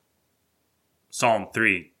Psalm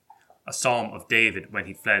 3, a psalm of David when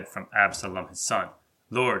he fled from Absalom his son.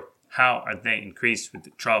 Lord, how are they increased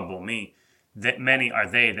with trouble me? That many are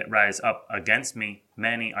they that rise up against me.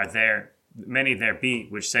 Many there be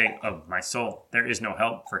which say of my soul, there is no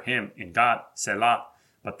help for him in God, Selah.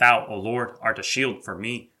 But thou, O Lord, art a shield for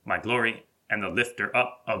me, my glory, and the lifter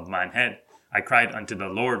up of mine head. I cried unto the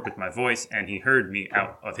Lord with my voice, and he heard me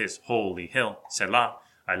out of his holy hill, Selah.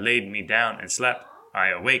 I laid me down and slept. I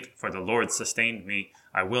awake, for the Lord sustained me.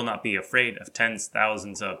 I will not be afraid of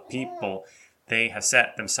 10,000s of people. They have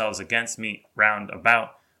set themselves against me round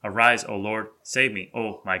about. Arise, O Lord, save me,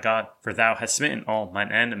 O my God, for thou hast smitten all mine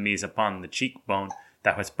enemies upon the cheekbone.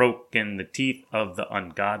 Thou hast broken the teeth of the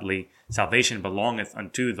ungodly. Salvation belongeth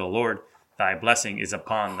unto the Lord. Thy blessing is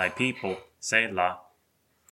upon thy people. Selah.